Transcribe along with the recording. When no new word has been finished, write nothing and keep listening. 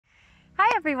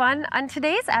everyone. On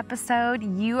today's episode,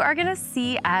 you are gonna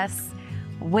see us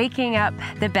waking up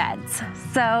the beds.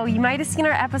 So you might have seen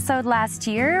our episode last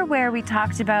year where we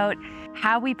talked about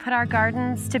how we put our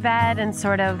gardens to bed and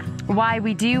sort of why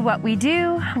we do what we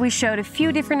do. We showed a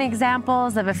few different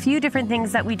examples of a few different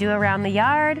things that we do around the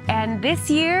yard. And this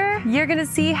year, you're gonna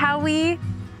see how we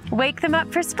wake them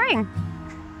up for spring.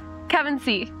 Come and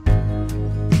see.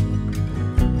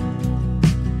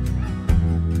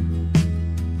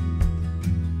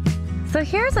 So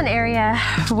here's an area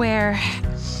where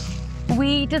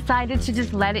we decided to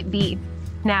just let it be.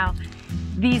 Now,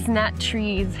 these nut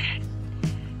trees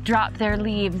drop their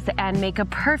leaves and make a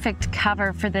perfect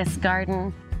cover for this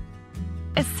garden.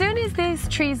 As soon as these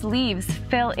trees' leaves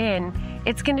fill in,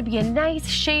 it's going to be a nice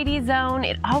shady zone.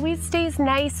 It always stays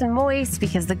nice and moist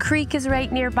because the creek is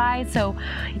right nearby. So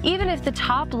even if the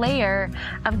top layer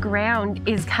of ground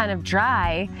is kind of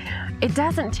dry, it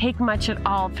doesn't take much at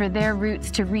all for their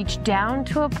roots to reach down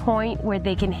to a point where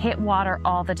they can hit water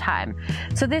all the time.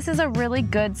 So this is a really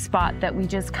good spot that we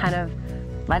just kind of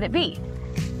let it be.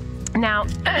 Now,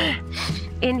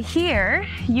 in here,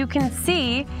 you can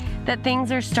see that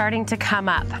things are starting to come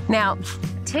up. Now,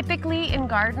 typically in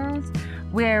gardens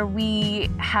where we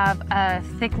have a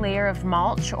thick layer of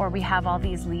mulch, or we have all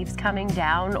these leaves coming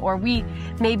down, or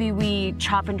maybe we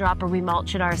chop and drop or we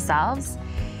mulch it ourselves,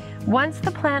 once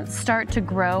the plants start to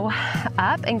grow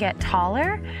up and get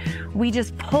taller, we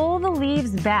just pull the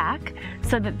leaves back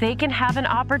so that they can have an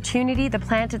opportunity, the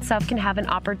plant itself can have an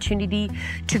opportunity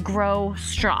to grow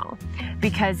strong.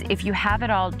 Because if you have it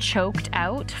all choked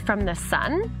out from the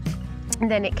sun,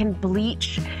 then it can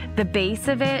bleach the base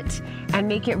of it and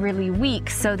make it really weak.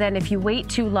 So then if you wait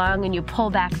too long and you pull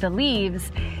back the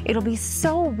leaves, it'll be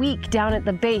so weak down at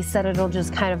the base that it'll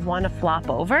just kind of want to flop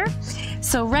over.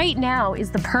 So right now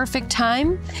is the perfect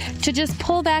time to just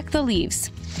pull back the leaves.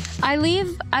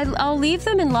 I'll leave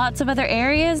them in lots of other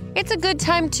areas. It's a good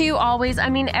time to always,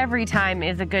 every time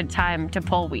is a good time to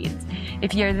pull weeds.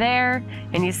 If you're there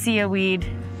and you see a weed,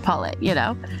 pull it, you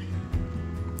know?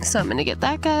 So I'm gonna get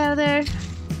that guy out of there.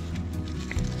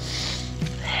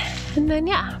 And then,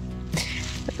 yeah,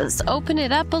 let's open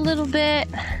it up a little bit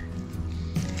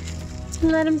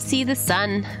and let him see the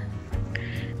sun.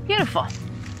 Beautiful.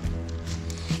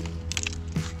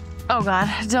 Oh God,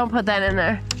 don't put that in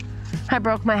there. I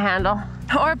broke my handle.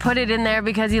 Or put it in there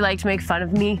because you like to make fun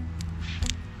of me.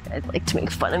 I'd like to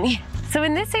make fun of me. So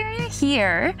in this area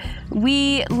here,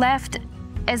 we left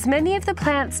as many of the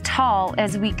plants tall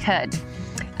as we could.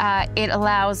 It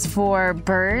allows for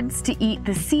birds to eat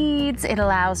the seeds. It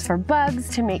allows for bugs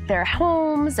to make their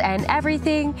homes and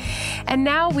everything. And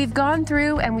now we've gone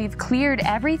through and we've cleared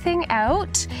everything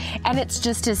out. And it's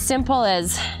just as simple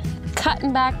as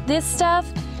cutting back this stuff,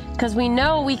 because we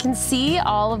know we can see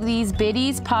all of these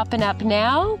biddies popping up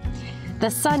now. The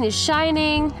sun is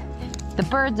shining, the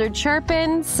birds are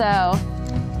chirping, so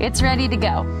it's ready to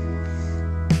go.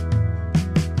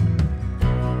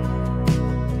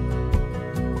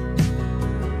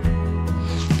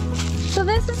 So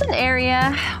this is an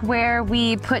area where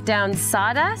we put down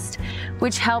sawdust,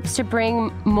 which helps to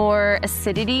bring more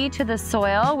acidity to the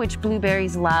soil, which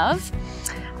blueberries love.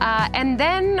 And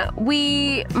then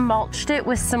we mulched it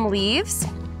with some leaves.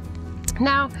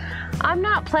 Now, I'm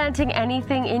not planting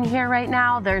anything in here right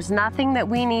now. There's nothing that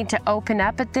we need to open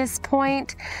up at this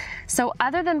point. So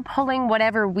other than pulling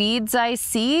whatever weeds I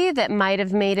see that might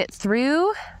have made it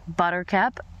through,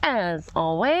 buttercup as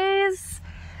always,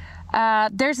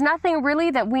 there's nothing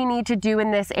really that we need to do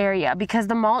in this area because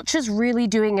the mulch is really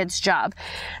doing its job.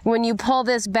 When you pull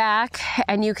this back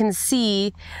and you can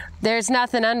see there's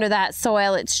nothing under that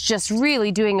soil, it's just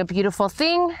really doing a beautiful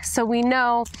thing. So we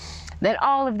know that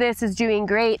all of this is doing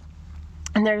great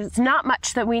and there's not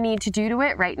much that we need to do to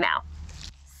it right now.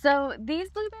 So these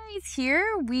blueberries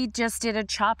here, we just did a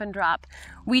chop and drop.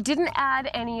 We didn't add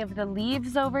any of the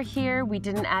leaves over here. We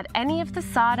didn't add any of the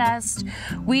sawdust.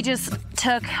 We just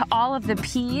took all of the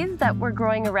peas that were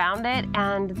growing around it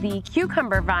and the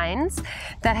cucumber vines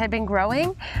that had been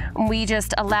growing. We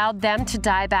just allowed them to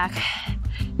die back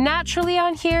naturally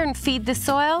on here and feed the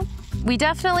soil. We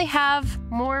definitely have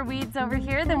more weeds over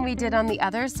here than we did on the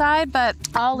other side, but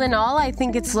all in all, I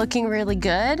think it's looking really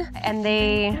good and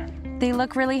they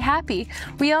look really happy.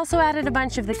 We also added a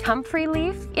bunch of the comfrey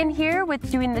leaf in here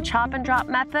with doing the chop and drop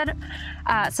method.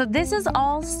 So this is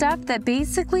all stuff that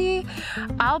basically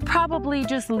I'll probably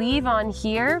just leave on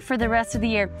here for the rest of the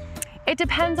year. It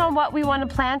depends on what we want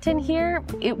to plant in here.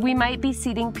 We might be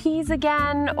seeding peas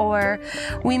again, or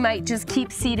we might just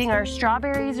keep seeding our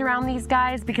strawberries around these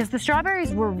guys, because the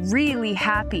strawberries were really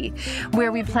happy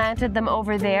where we planted them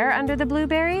over there under the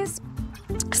blueberries.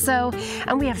 so,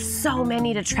 and we have so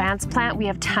many to transplant. We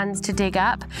have tons to dig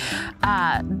up.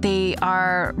 They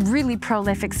are really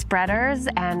prolific spreaders,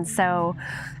 and so,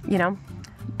 you know,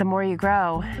 the more you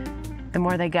grow, the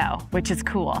more they go, which is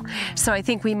cool. So I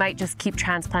think we might just keep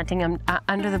transplanting them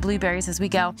under the blueberries as we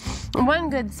go. One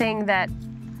thing that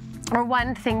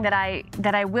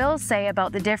I will say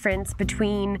about the difference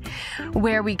between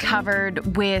where we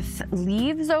covered with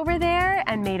leaves over there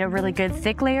and made a really good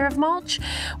thick layer of mulch,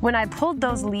 when I pulled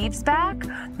those leaves back,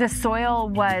 the soil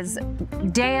was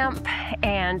damp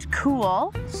and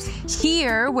cool.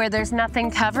 Here, where there's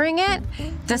nothing covering it,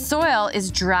 the soil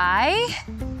is dry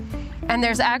and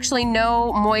there's actually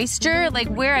no moisture. Like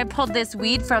where I pulled this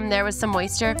weed from, there was some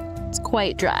moisture. It's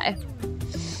quite dry.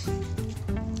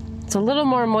 It's a little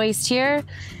more moist here,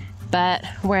 but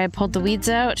where I pulled the weeds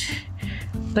out.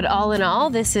 But all in all,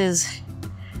 this is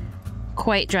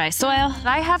quite dry soil.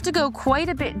 I have to go quite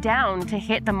a bit down to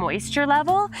hit the moisture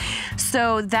level.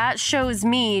 So that shows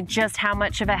me just how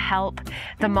much of a help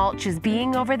the mulch is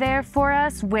being over there for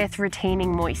us with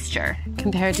retaining moisture.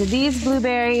 Compared to these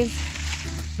blueberries,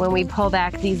 when we pull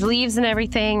back these leaves and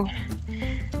everything,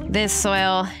 this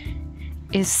soil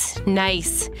is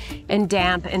nice and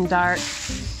damp and dark.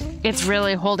 It's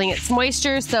really holding its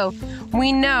moisture, so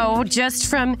we know just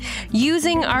from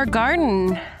using our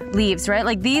garden leaves, right?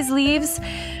 Like these leaves,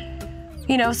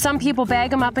 you know, some people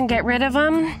bag them up and get rid of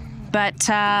them, but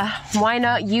why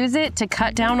not use it to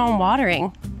cut down on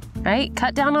watering, right?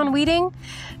 Cut down on weeding,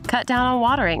 cut down on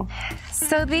watering.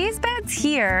 So these beds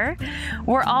here,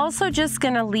 we're also just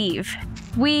gonna leave.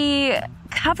 We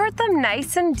covered them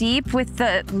nice and deep with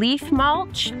the leaf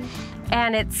mulch.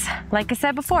 And it's, like I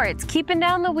said before, it's keeping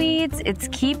down the weeds, it's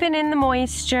keeping in the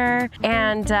moisture.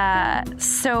 And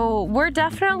so we're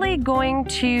definitely going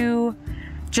to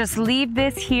just leave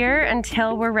this here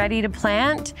until we're ready to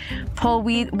plant. Pull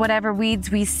whatever weeds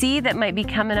we see that might be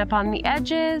coming up on the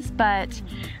edges. But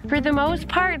for the most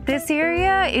part, this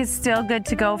area is still good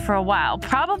to go for a while.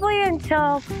 Probably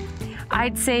until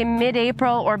I'd say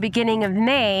mid-April or beginning of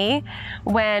May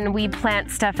when we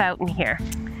plant stuff out in here.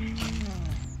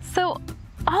 So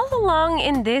all along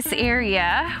in this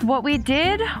area, what we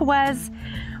did was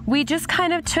we just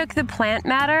kind of took the plant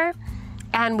matter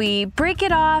and we break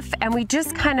it off and we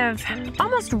just kind of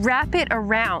almost wrap it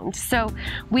around. So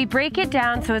we break it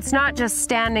down so it's not just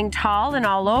standing tall and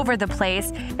all over the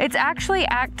place. It's actually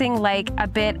acting like a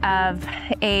bit of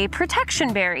a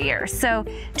protection barrier. So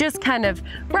just kind of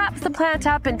wraps the plant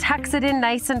up and tucks it in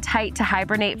nice and tight to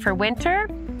hibernate for winter.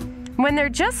 When they're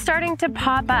just starting to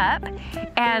pop up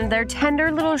and their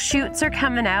tender little shoots are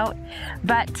coming out,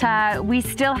 but we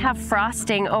still have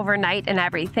frosting overnight and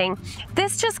everything,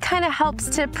 this just kind of helps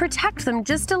to protect them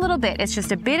just a little bit. It's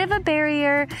just a bit of a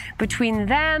barrier between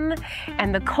them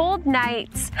and the cold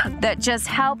nights that just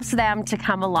helps them to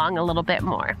come along a little bit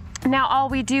more. Now, all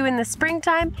we do in the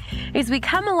springtime is we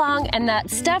come along and that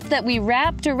stuff that we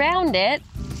wrapped around it,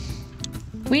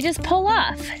 we just pull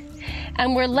off.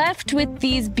 And we're left with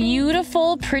these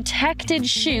beautiful protected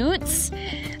shoots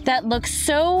that look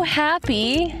so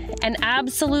happy and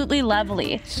absolutely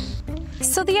lovely.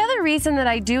 So the other reason that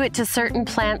I do it to certain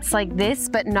plants like this,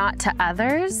 but not to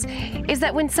others, is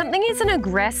that when something is an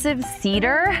aggressive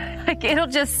seeder, like it'll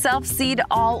just self-seed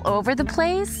all over the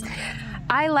place,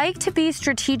 I like to be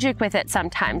strategic with it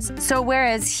sometimes. So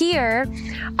whereas here,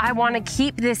 I want to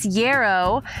keep this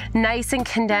yarrow nice and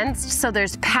condensed, so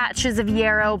there's patches of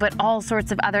yarrow, but all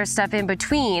sorts of other stuff in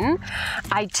between,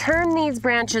 I turn these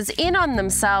branches in on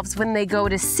themselves when they go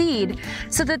to seed,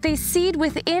 so that they seed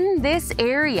within this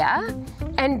area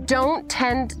and don't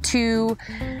tend to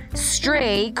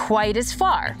stray quite as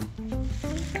far.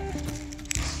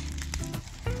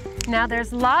 Now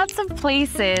there's lots of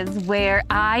places where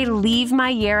I leave my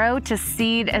yarrow to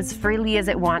seed as freely as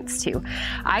it wants to.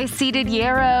 I seeded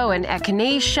yarrow and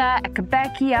echinacea,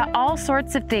 echinacea, all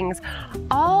sorts of things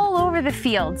all over the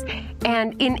fields.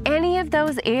 And in any of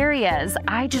those areas,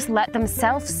 I just let them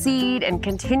self-seed and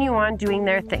continue on doing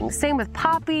their thing. Same with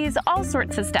poppies, all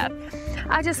sorts of stuff.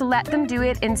 I just let them do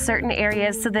it in certain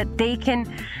areas so that they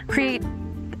can create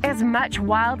as much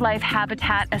wildlife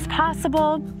habitat as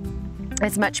possible,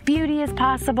 as much beauty as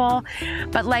possible.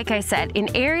 But like I said,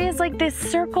 in areas like this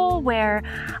circle where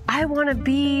I want to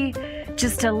be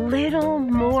just a little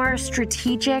more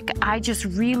strategic, I just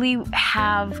really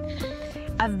have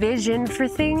a vision for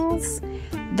things,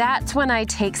 that's when I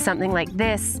take something like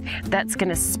this that's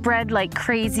gonna spread like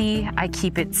crazy. I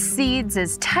keep its seeds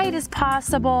as tight as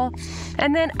possible,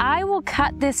 and then I will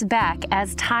cut this back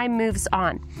as time moves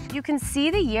on. You can see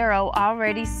the yarrow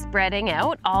already spreading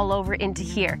out all over into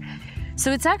here.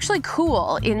 So it's actually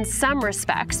cool in some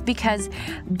respects because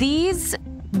these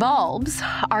bulbs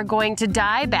are going to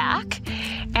die back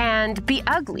and be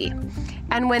ugly.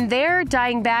 And when they're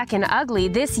dying back and ugly,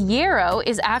 this yarrow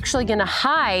is actually gonna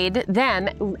hide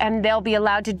them, and they'll be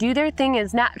allowed to do their thing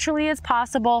as naturally as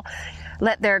possible,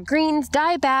 let their greens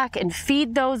die back and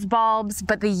feed those bulbs,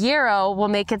 but the yarrow will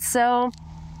make it so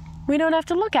we don't have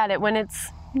to look at it when it's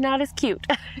not as cute.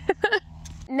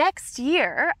 Next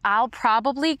year, I'll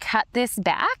probably cut this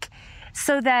back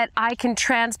so that I can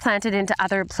transplant it into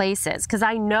other places, because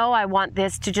I know I want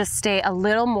this to just stay a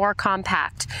little more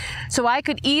compact. So I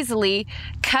could easily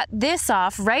cut this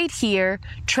off right here,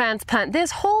 transplant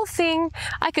this whole thing.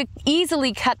 I could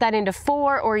easily cut that into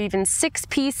 4 or even 6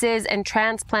 pieces and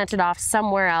transplant it off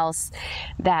somewhere else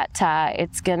that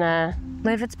it's gonna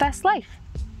live its best life.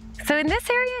 So in this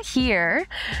area here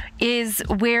is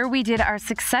where we did our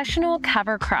successional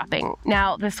cover cropping.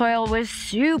 Now the soil was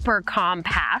super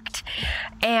compact,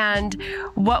 and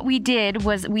what we did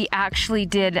was we actually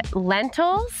did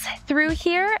lentils through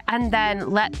here and then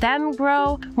let them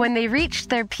grow. When they reached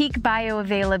their peak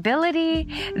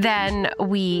bioavailability, then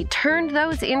we turned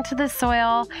those into the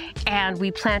soil and we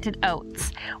planted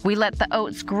oats. We let the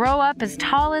oats grow up as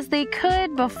tall as they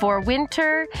could before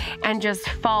winter and just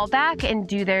fall back and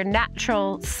do their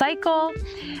natural cycle,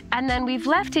 and then we've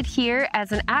left it here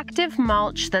as an active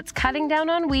mulch that's cutting down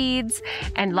on weeds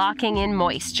and locking in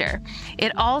moisture.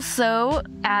 It also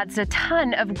adds a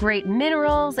ton of great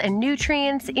minerals and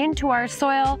nutrients into our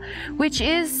soil, which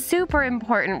is super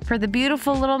important for the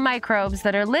beautiful little microbes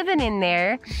that are living in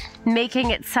there, making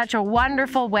it such a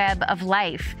wonderful web of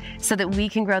life so that we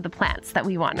can grow the plants that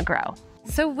we want to grow.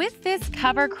 So with this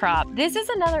cover crop, this is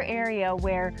another area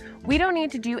where we don't need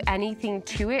to do anything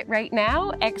to it right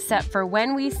now, except for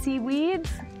when we see weeds,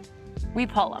 we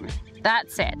pull them.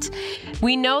 That's it.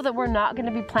 We know that we're not going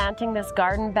to be planting this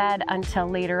garden bed until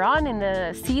later on in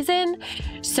the season.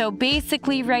 So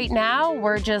basically right now,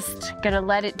 we're just going to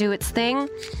let it do its thing.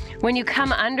 When you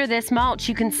come under this mulch,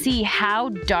 you can see how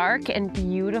dark and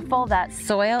beautiful that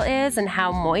soil is and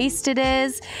how moist it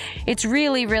is. It's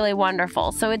really, really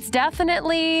wonderful. So it's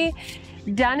definitely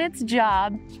done its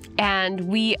job, and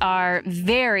we are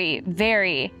very,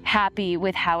 very happy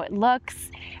with how it looks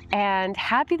and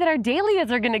happy that our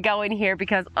dahlias are gonna go in here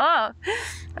because, oh,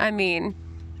 I mean,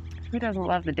 who doesn't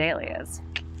love the dahlias?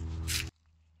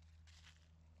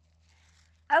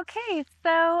 Okay,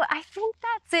 so I think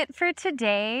that's it for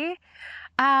today.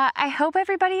 I hope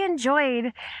everybody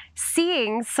enjoyed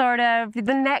seeing sort of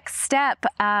the next step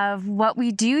of what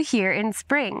we do here in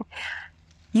spring.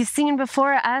 You've seen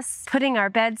before us putting our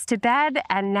beds to bed,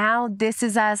 and now this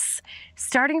is us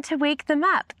starting to wake them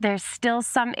up. There's still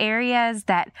some areas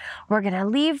that we're gonna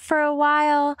leave for a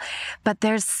while, but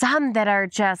there's some that are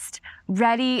just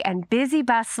ready and busy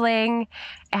bustling,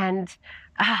 and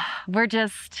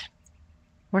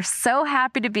we're so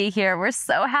happy to be here. We're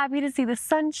so happy to see the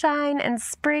sunshine and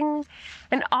spring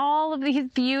and all of these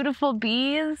beautiful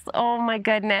bees. Oh my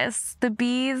goodness, the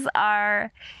bees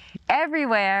are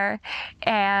everywhere.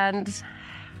 And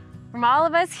from all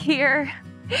of us here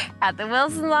at the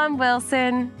Wilson Lawn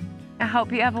Wilson, I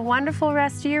hope you have a wonderful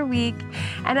rest of your week.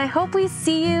 And I hope we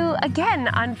see you again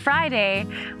on Friday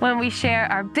when we share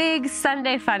our big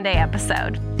Sunday Fun Day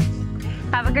episode.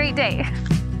 Have a great day.